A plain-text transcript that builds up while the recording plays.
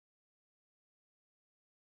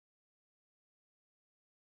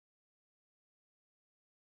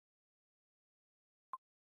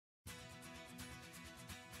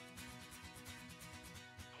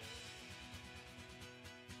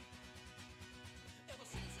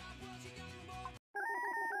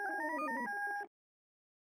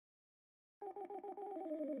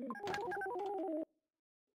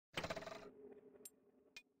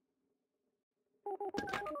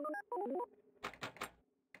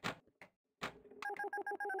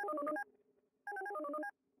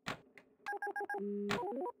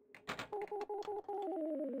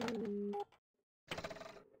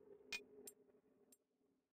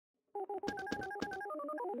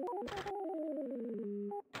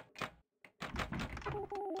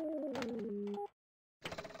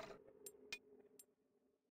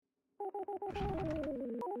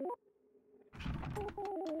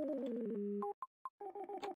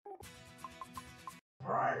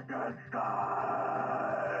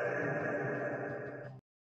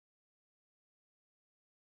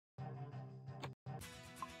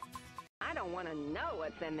I don't want to know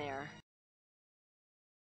what's in there.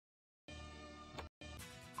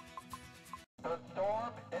 The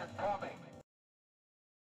storm is coming.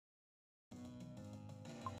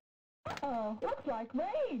 Oh, looks like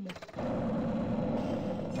rain.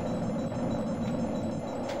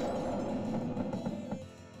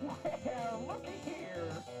 Well, looky here.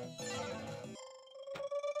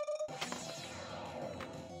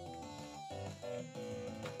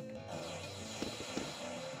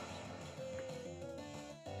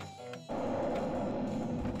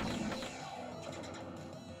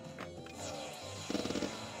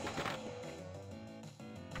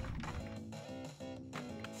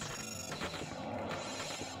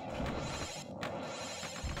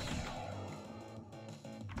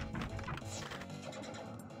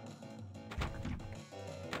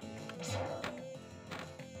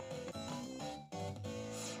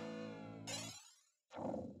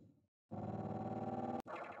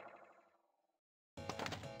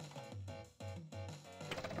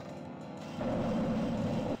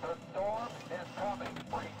 The storm is coming.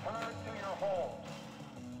 Return to your homes.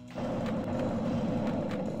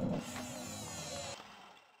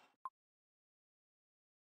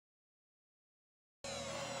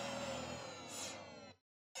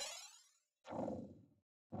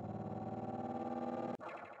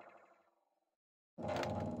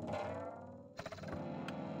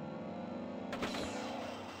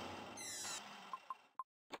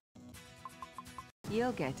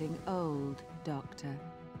 You're getting old, Doctor.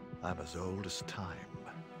 I'm as old as time.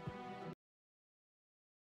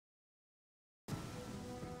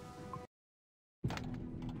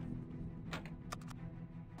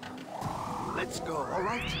 Let's go, all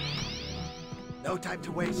right? No time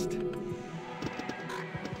to waste. And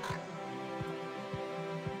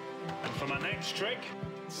for my next trick...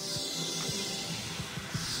 Stay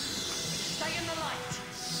in the light.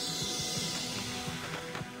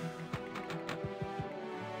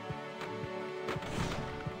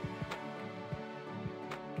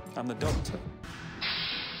 I'm the Doctor.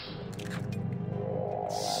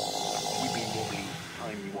 Wibbly wobbly,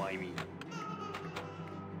 timey-wimey.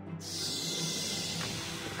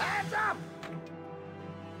 Hands up!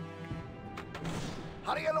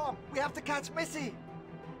 Hurry along! We have to catch Missy!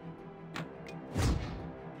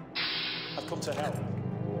 I've come to help.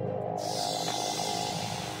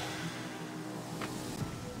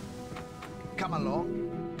 Come along.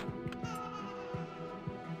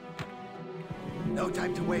 No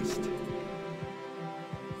time to waste.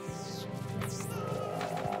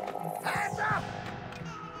 Hands up!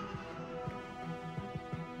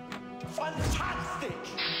 Fantastic!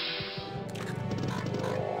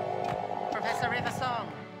 Professor Riversong.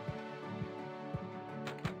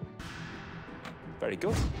 Very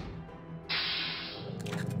good.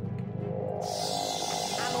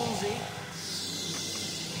 Allons-y.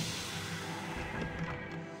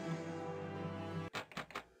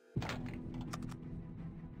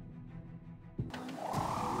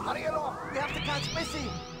 Hurry along! We have to catch Missy!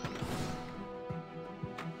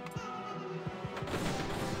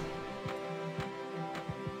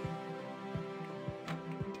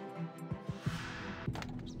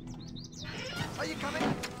 Are you coming?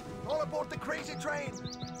 All aboard the crazy train!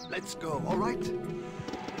 Let's go, all right?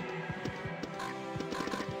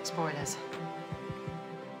 Spoilers.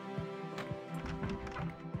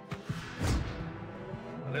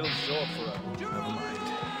 A little short for a... Never mind.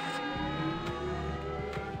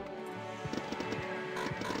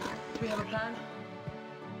 Do we have a plan?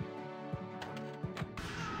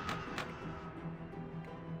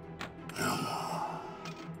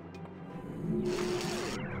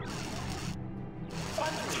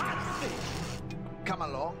 Fantastic! Come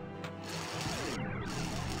along.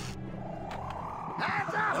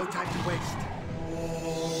 Hands up! No time to waste.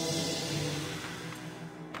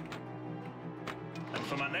 And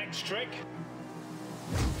for my next trick...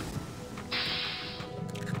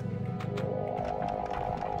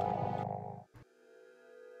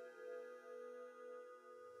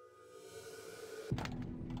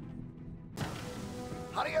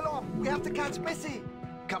 Hurry along! We have to catch Missy!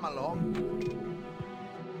 Come along.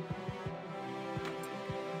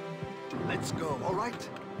 Let's go, all right?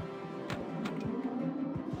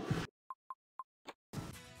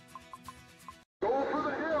 Go for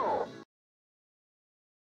the hill.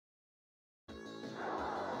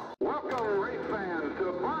 Welcome, race fans, to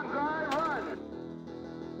Bonsai Run.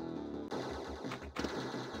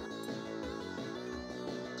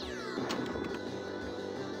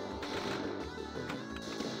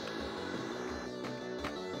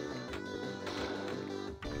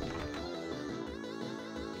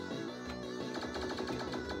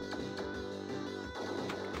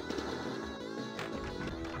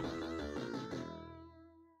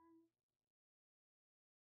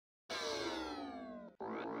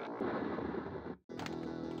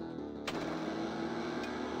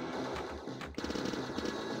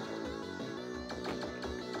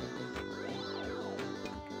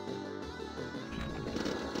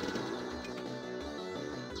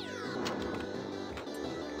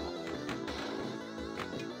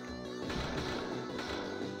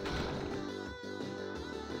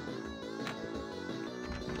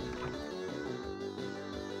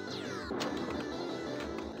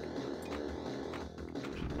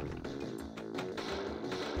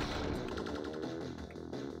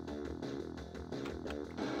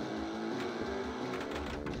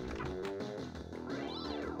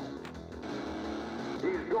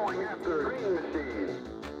 He's going after green machine.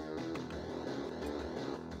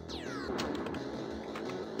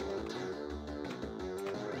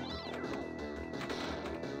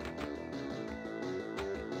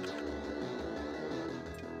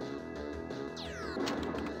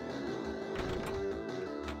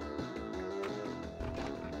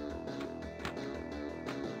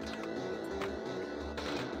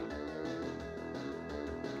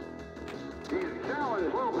 He's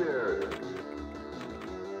challenged Bluebeard.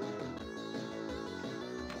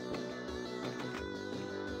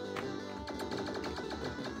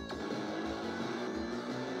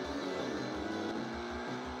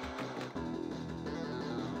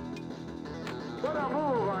 What a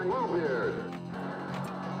move on Bluebeard.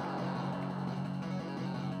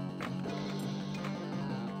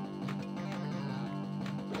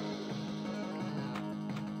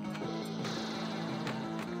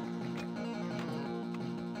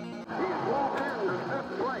 He's moved into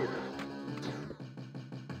fifth place.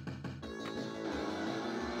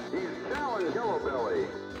 He's challenged Yellowbelly.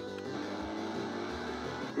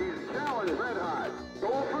 He's challenged Red Hot. Go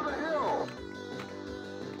for the hill.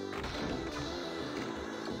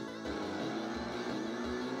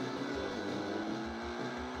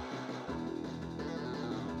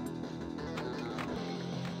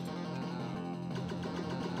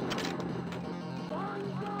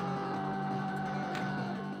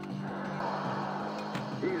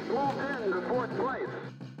 He's moved into fourth place.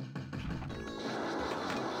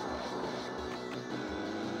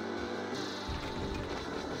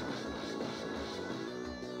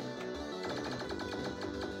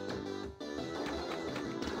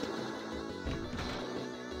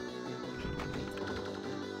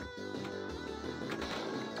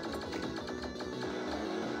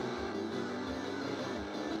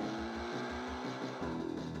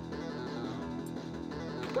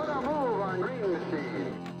 What a move on green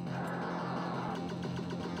machine.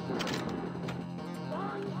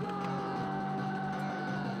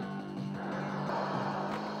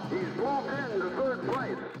 He's moved into third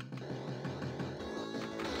place.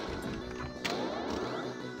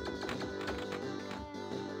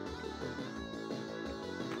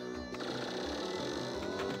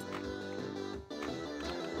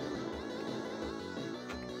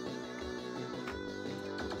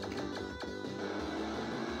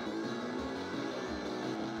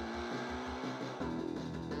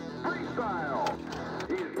 Freestyle.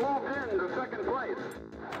 He's moved into second place.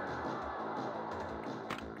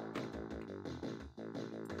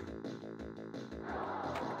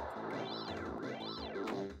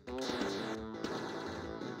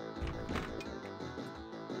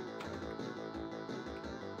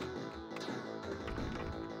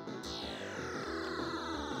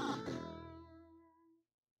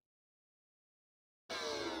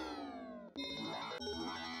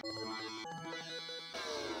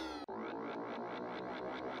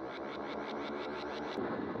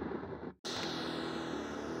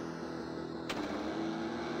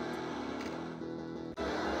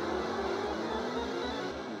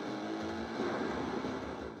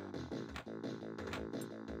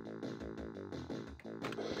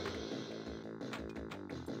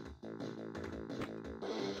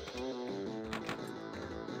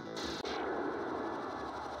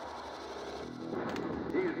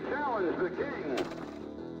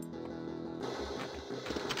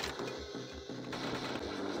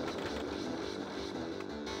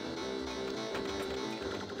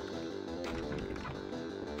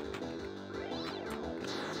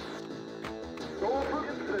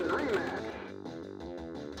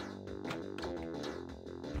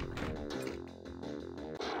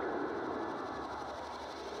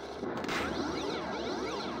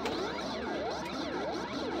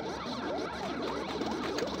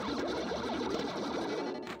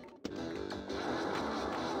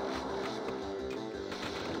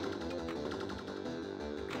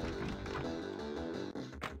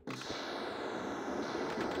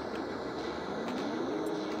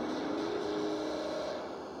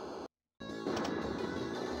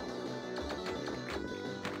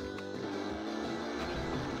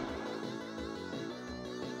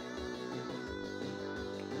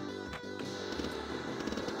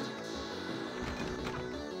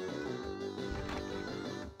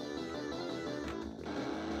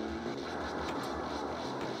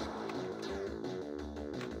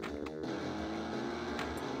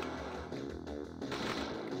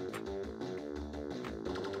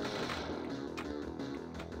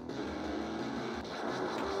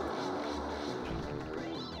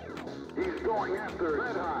 going after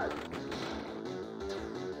Red Hot.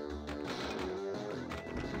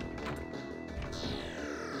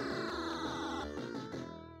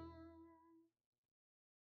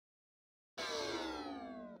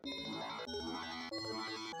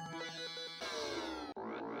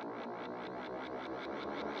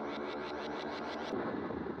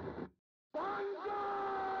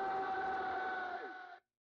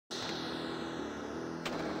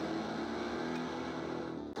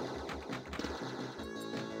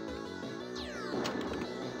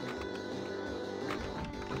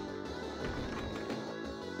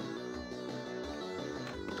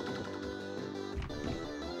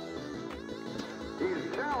 He's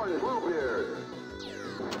challenged Bluebeard.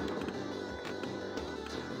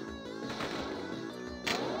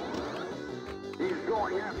 He's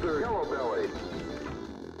going after Yellow Belly.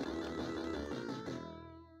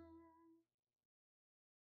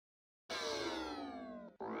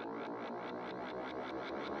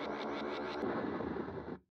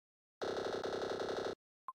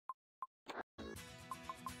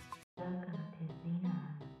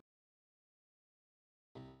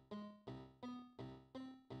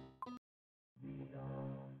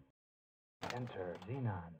 Enter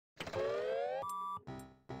Xenon.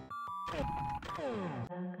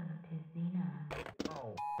 Welcome to Xenon.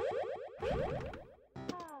 Oh.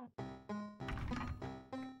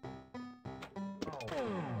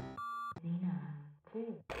 Xenon 2.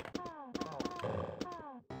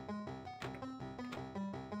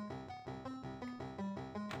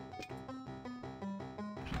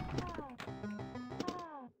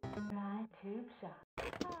 Dry tube shot.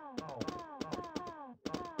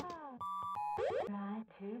 Dry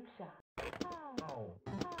tube shot. Dry tube shot.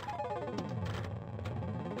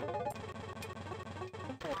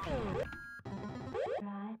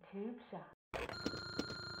 Dry tube shot.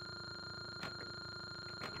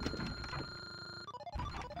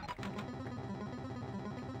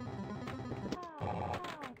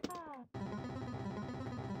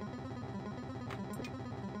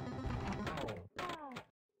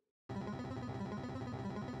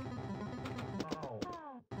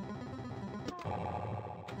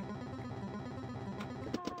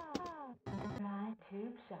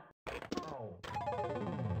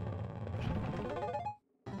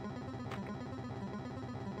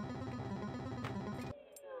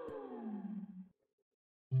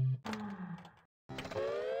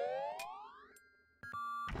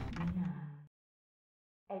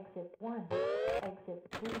 Exit 1, exit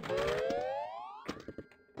 2.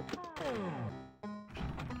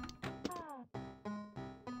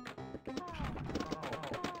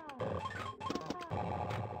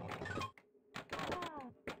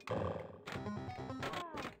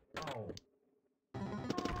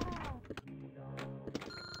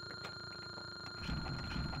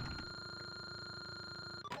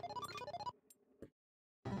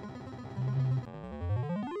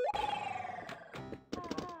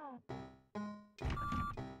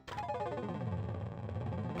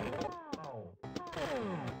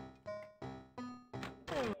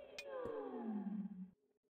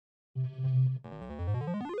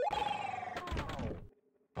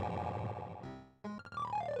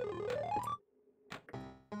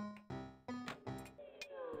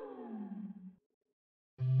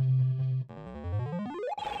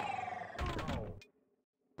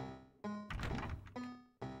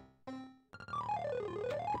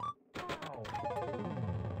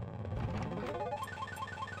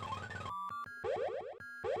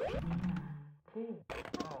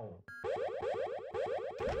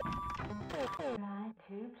 Dry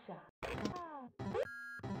tube shot.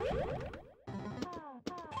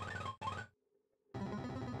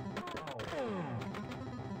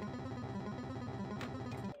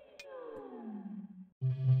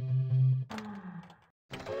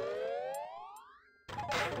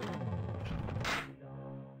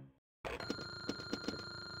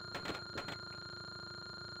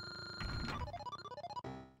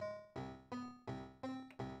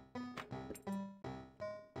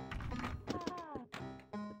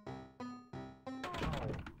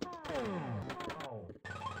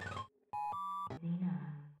 Xenon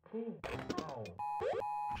 2.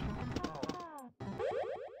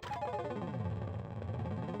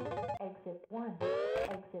 Exit 1,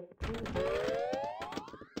 exit 2.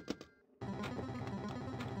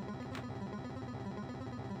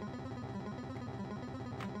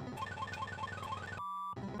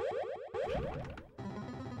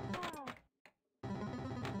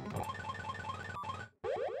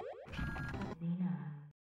 Xenon.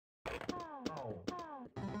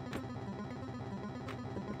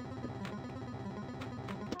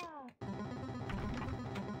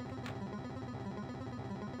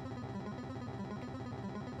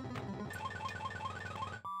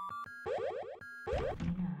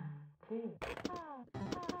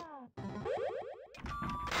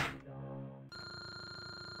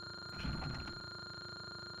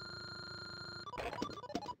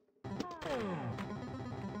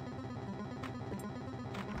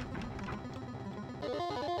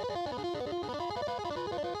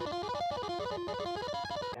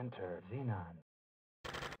 Enter Xenon.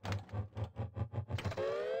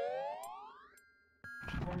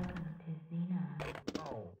 Welcome to Xenon.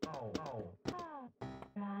 Oh, oh, oh.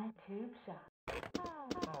 Fly tube shot. Oh,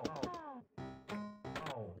 oh.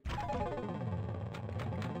 Oh.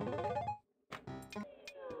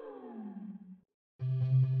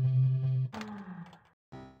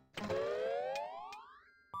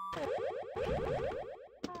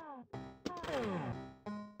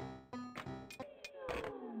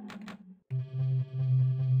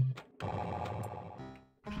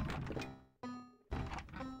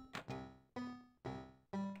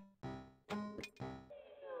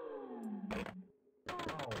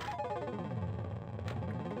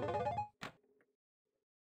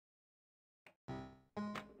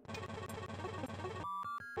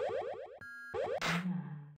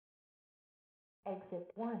 Exit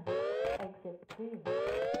 1, exit 2.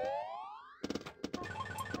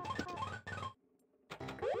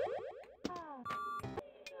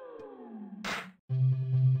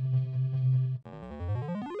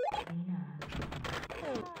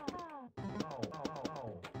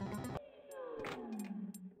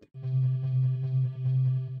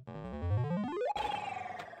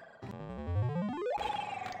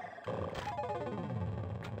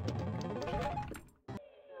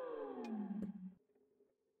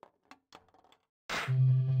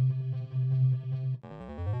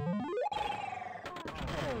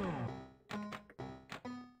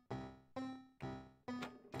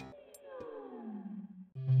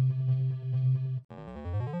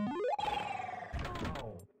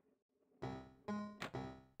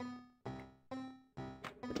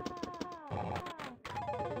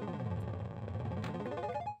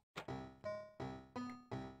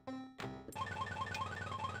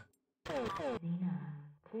 Xenon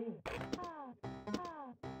 2.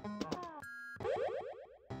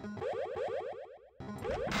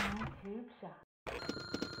 Fly tube shot.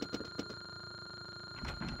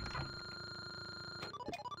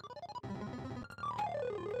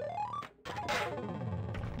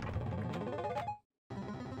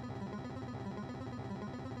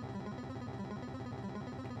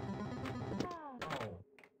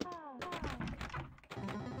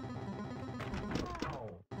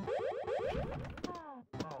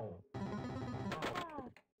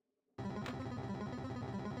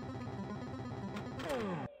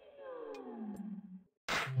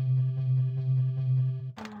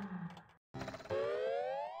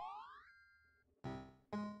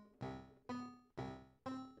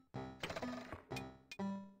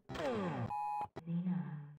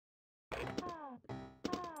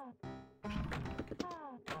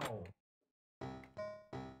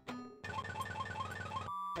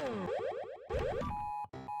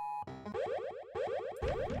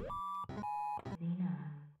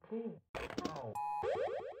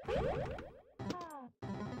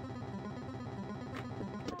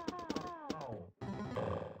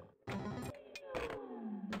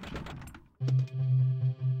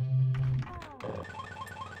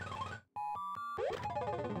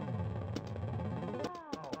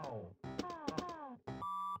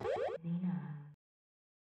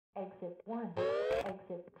 Exit 1,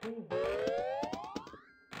 exit 2.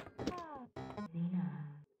 Xenon.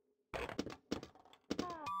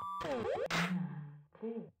 Xenon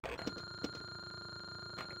 2.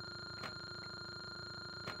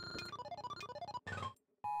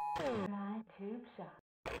 Fly tube shot.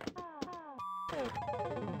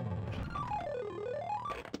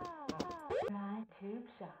 Fly tube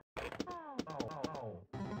shot.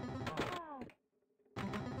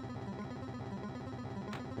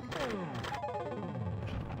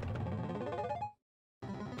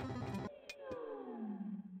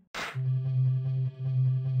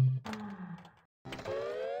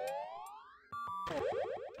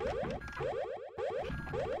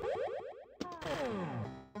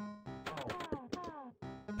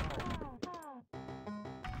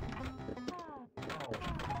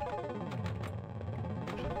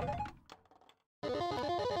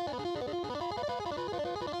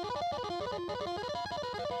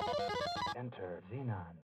 Enter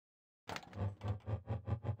Xenon.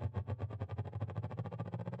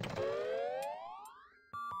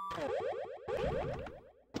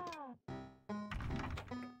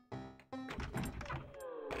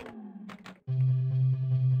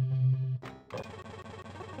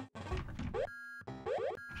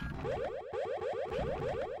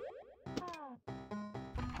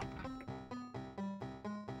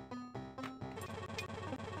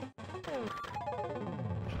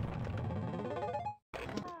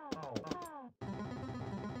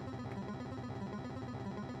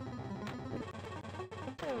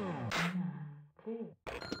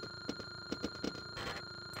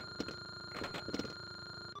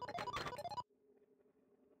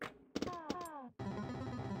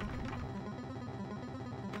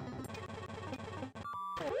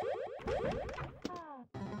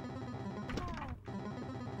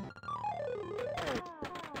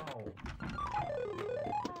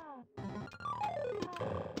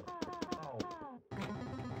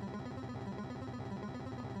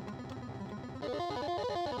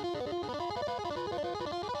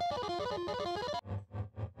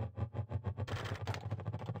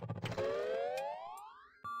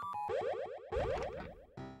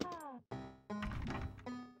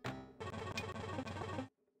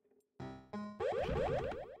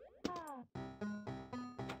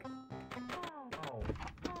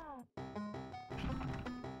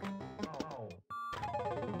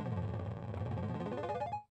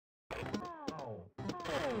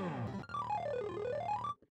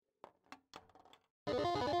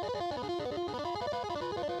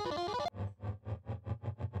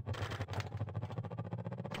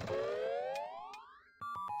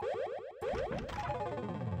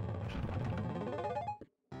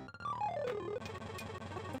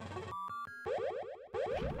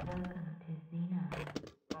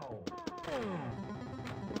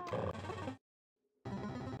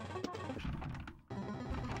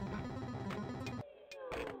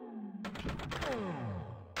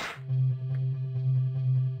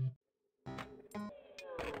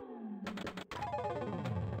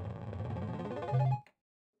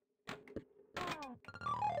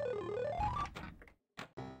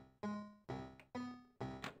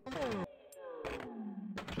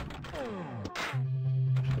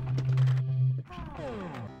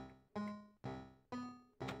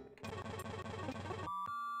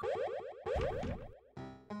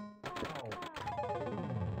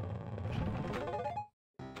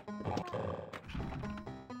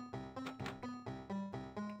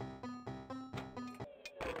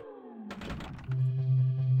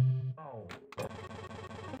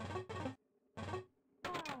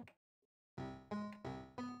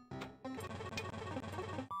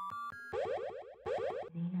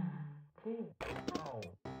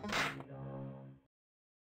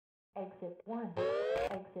 Exit 1,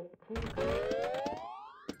 exit 2.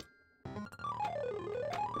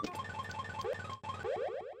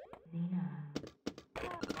 Xenon.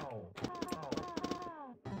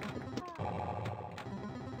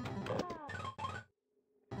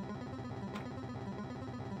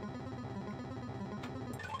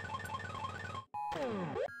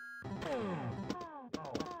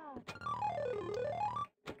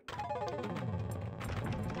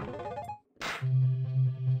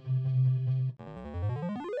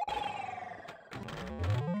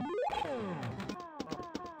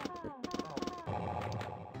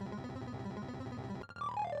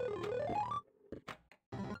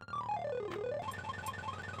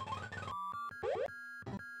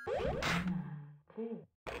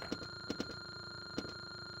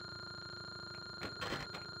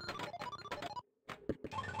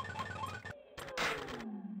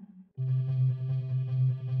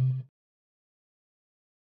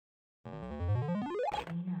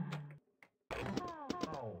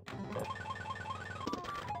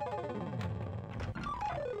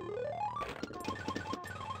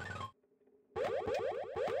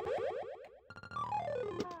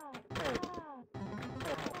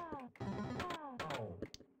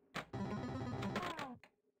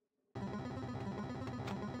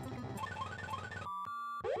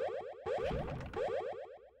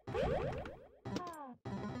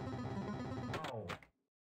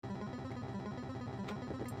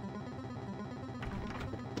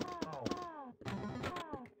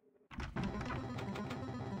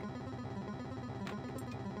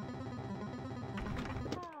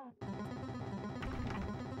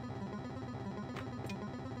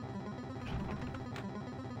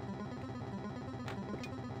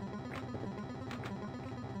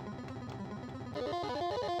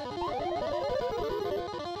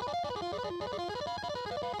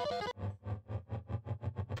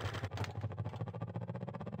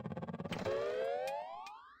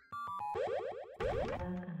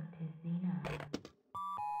 Welcome to Xenon.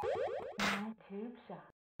 My tube shop.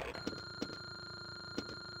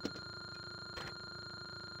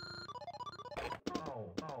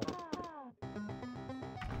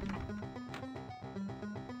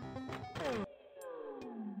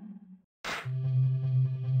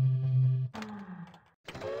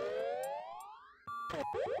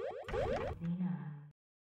 Xenon.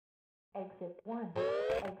 Exit 1,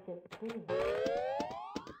 exit 2.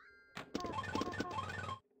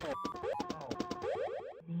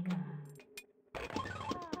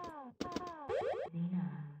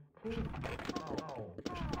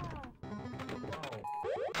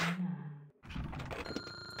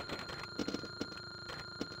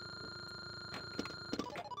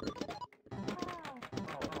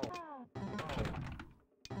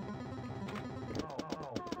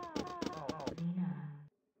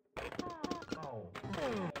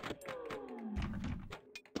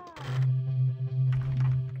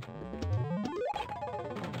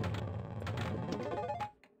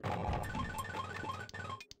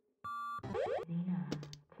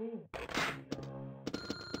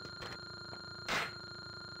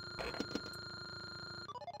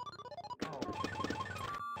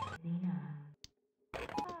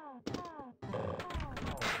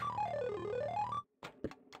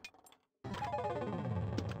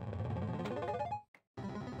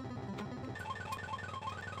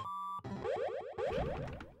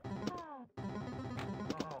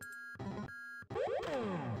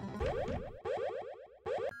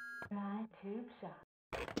 My tube shop.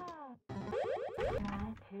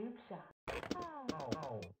 My tube shop.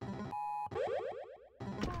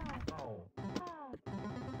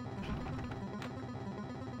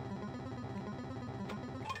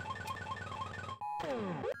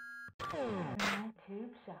 My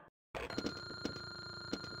tube shop.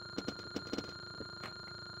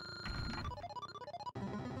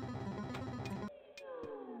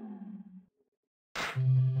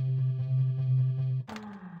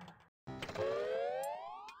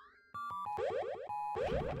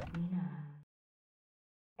 Xenon.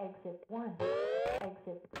 Exit 1.